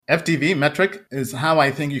FDV metric is how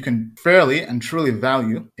I think you can fairly and truly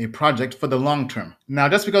value a project for the long term. Now,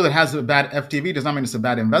 just because it has a bad FDV does not mean it's a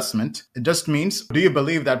bad investment. It just means, do you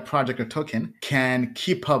believe that project or token can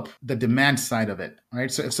keep up the demand side of it,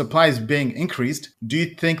 right? So if supply is being increased, do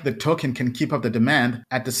you think the token can keep up the demand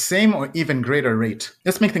at the same or even greater rate?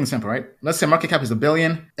 Let's make things simple, right? Let's say market cap is $1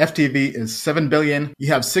 billion, FDV is $7 billion.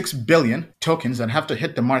 You have 6 billion tokens that have to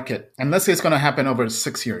hit the market. And let's say it's going to happen over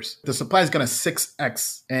 6 years. The supply is going to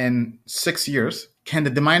 6x in 6 years. Can the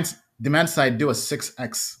demand side do a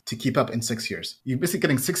 6x to keep up in 6 years? You're basically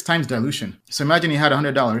getting 6 times dilution. So imagine you had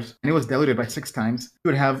 $100 and it was diluted by 6 times. You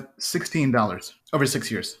would have $16 over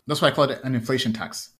 6 years. That's why I call it an inflation tax.